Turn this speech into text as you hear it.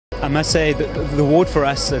I must say that the award for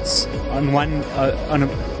us, it's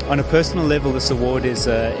on a personal level, this award is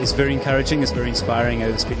very encouraging, it's very inspiring.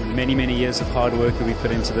 It's been many years of hard work that we've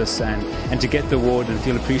put into this, and to get the award and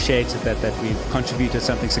feel appreciated that we've contributed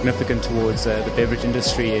something significant towards the beverage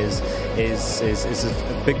industry is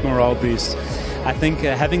a big morale boost. I think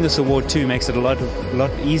having this award too makes it a lot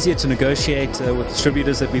easier to negotiate with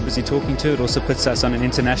distributors that we're busy talking to. It also puts us on an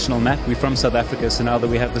international map. We're from South Africa, so now that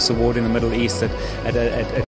we have this award in the Middle East, it